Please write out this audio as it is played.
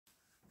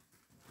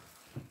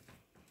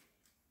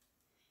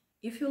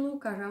If you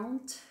look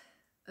around,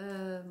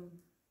 um,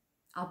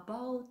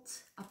 about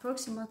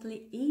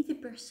approximately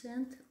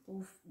 80%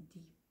 of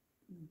the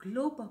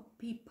global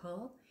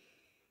people,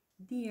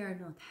 they are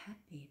not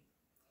happy.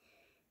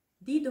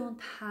 They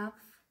don't have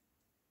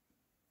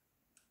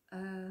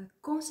a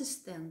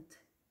consistent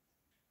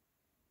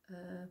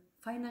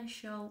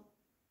financial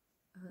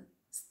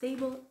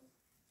stable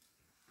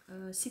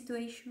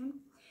situation,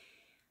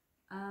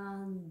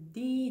 and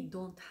they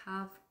don't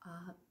have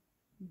a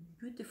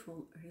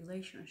beautiful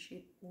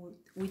relationship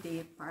with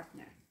their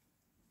partner.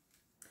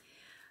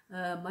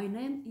 My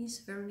name is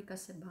Veronica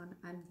Seban.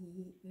 I'm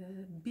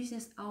the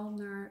business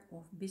owner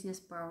of Business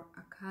Power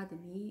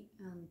Academy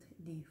and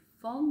the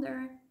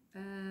founder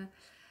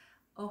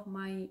of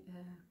my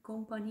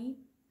company.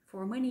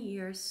 For many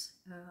years,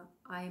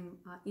 I'm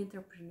an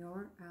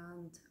entrepreneur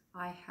and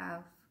I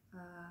have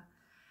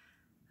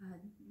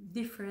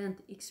different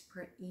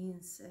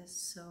experiences,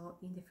 so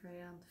in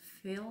different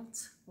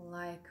fields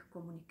like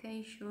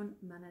communication,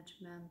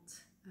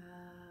 management,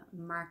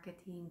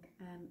 marketing,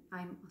 and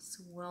I'm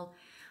as well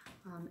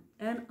an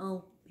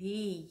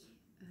NLP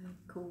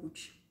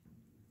coach.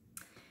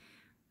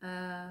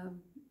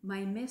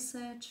 My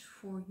message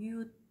for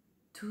you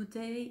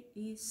today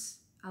is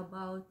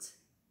about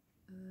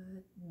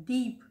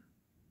deep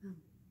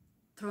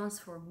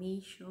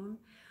transformation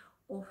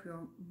of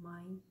your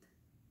mind,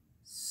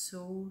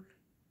 soul,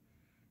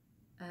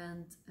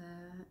 and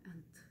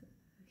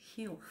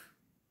health.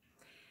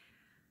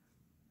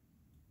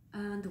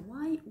 And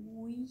why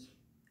we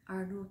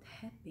are not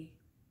happy,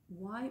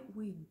 why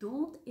we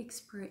don't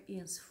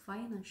experience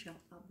financial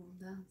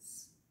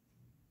abundance.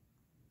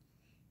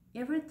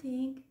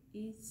 Everything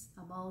is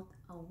about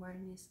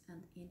awareness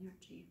and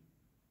energy.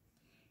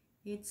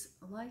 It's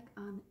like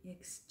an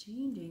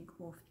exchanging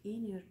of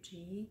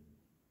energy,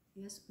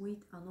 yes,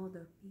 with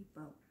another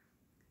people.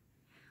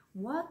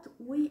 What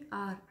we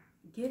are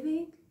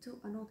giving to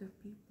another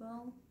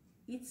people,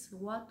 it's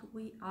what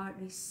we are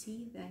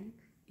receiving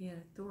in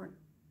return.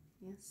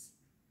 Yes.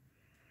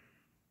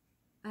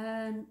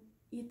 And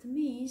it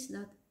means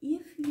that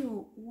if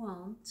you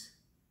want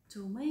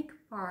to make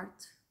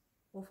part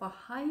of a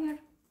higher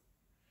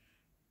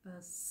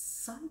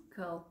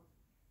cycle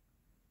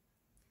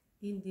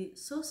in the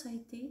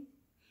society,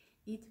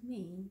 it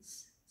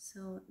means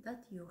so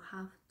that you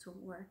have to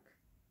work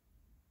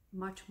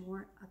much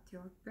more at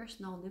your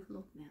personal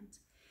development.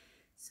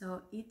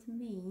 So it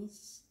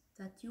means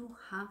that you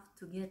have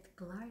to get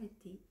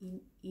clarity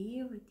in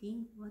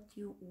everything what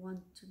you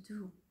want to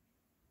do.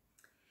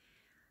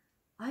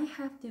 I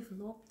have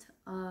developed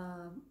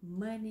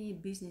many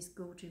business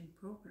coaching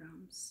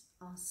programs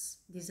as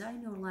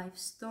Design Your Life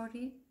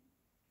Story,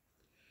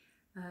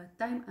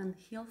 Time and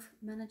Health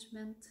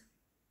Management,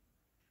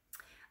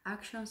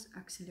 Actions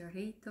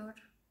Accelerator,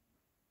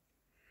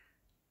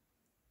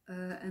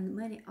 and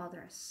many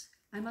others.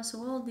 I'm as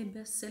well the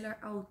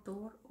bestseller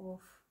author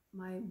of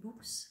my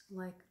books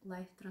like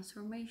Life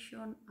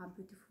Transformation, A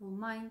Beautiful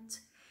Mind,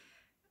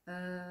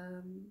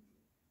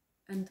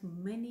 and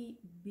many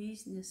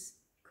business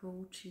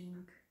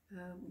coaching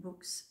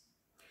books.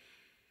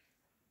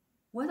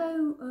 What I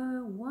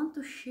want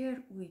to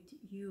share with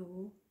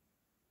you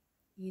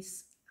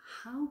is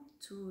how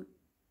to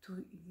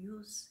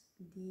use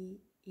the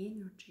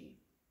energy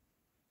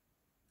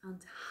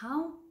and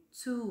how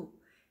to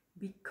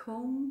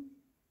become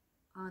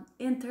an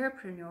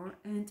entrepreneur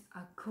and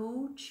a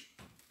coach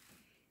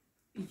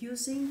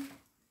using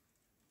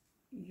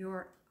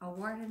your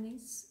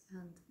awareness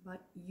and by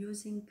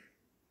using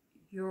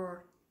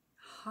your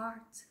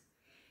heart.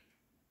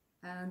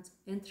 And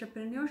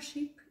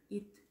entrepreneurship,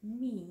 it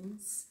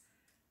means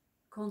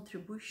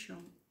contribution,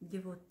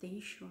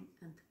 devotion,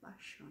 and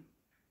passion.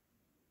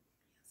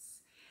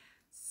 Yes.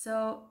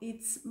 So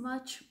it's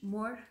much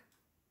more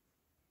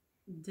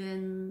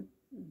than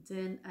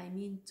I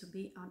mean to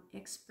be an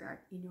expert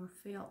in your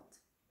field.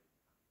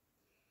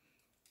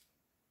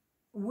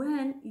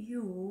 When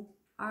you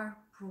are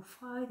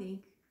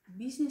providing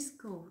business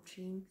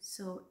coaching,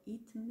 so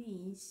it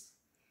means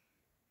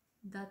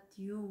that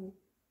you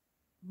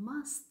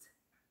must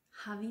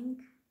having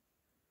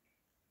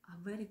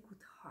a very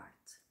good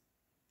heart.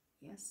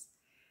 Yes,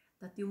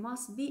 that you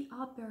must be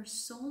a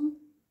person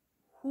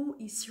who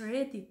is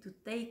ready to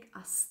take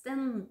a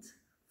stand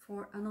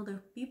for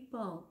another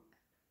people,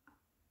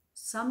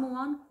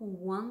 someone who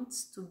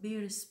wants to be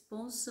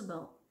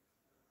responsible,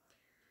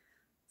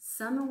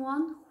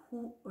 someone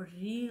who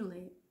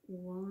really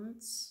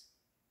wants,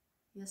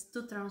 yes,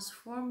 to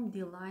transform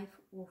the life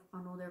of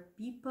another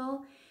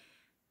people,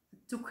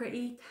 to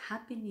create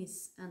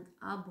happiness and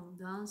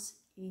abundance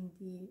in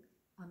the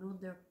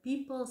another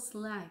people's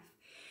life.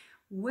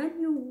 When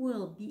you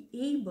will be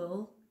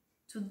able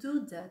to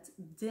do that,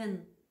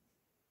 then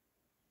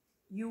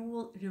you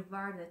will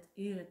reward it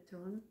in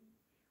return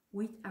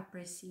with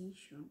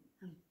appreciation,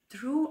 and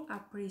through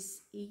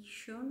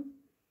appreciation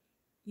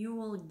you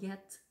will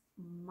get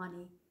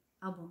money,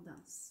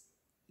 abundance.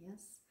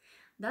 Yes,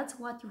 that's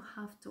what you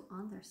have to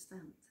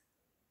understand.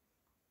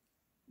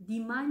 The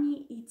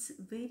money, it's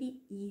very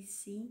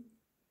easy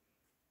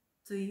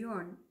to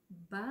earn,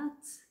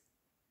 but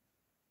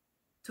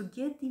to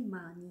get the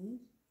money.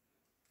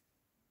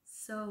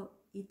 So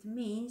it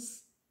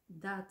means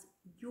that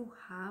you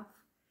have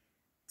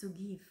to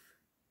give,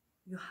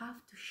 you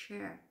have to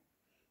share.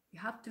 You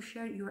have to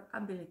share your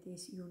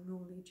abilities, your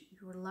knowledge,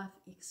 your life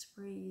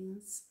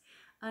experience,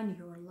 and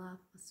your love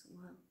as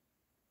well.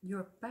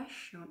 Your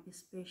passion,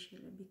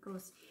 especially,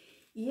 because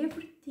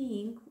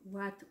everything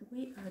what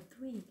we are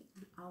doing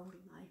in our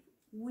life,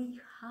 we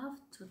have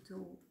to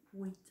do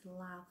with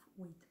love,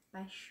 with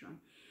passion,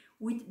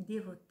 with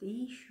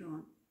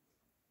devotion,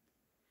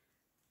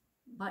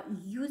 by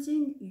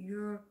using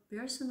your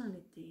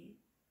personality.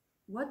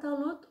 What a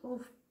lot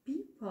of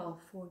people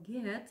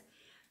forget,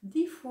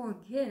 they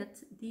forget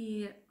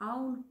their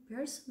own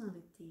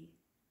personality.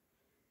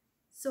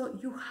 So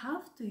you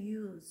have to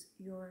use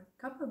your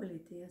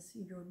capabilities,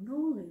 your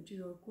knowledge,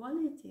 your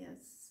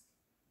qualities.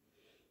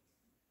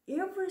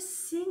 Every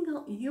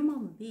single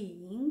human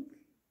being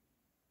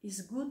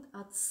is good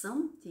at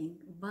something,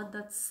 but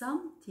that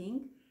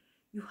something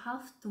you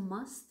have to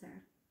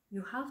master.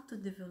 You have to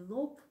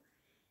develop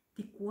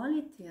the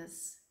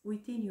qualities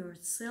within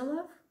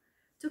yourself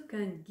to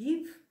can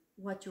give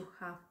what you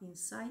have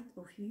inside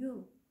of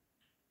you.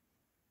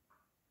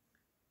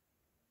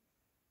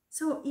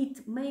 So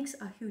it makes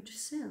a huge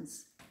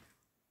sense.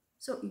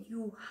 So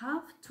you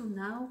have to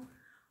know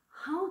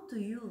how to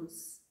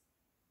use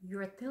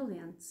your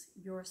talents,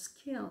 your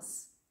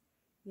skills,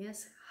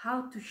 yes,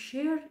 how to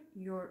share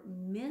your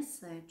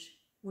message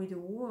with the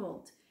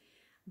world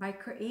by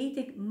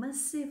creating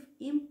massive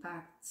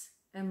impacts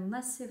and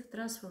massive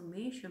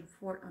transformation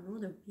for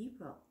another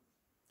people.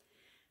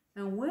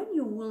 And when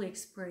you will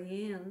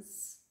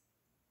experience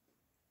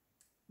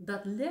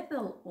that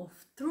level of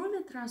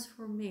truly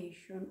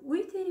transformation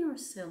within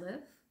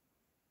yourself,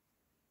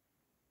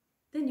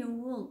 then you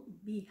will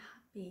be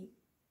happy.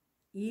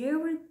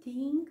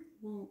 Everything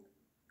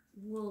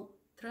will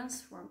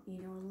transform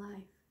in your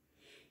life.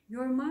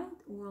 Your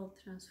mind will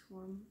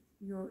transform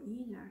your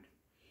inner.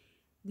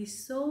 The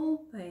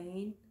soul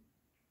pain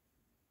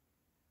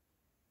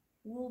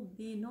will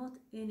be not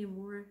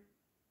anymore,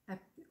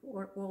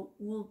 or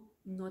will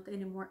not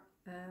anymore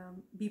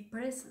be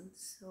present.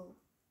 So,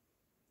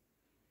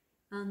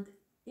 and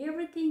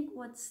everything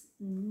what's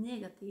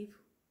negative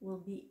will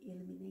be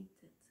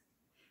eliminated.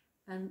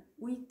 And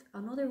with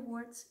another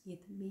words,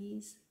 it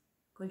means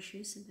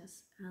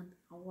consciousness and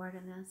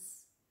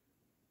awareness.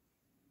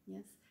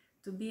 Yes,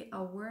 to be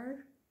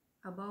aware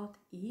about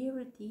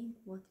everything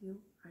what you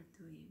are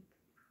doing.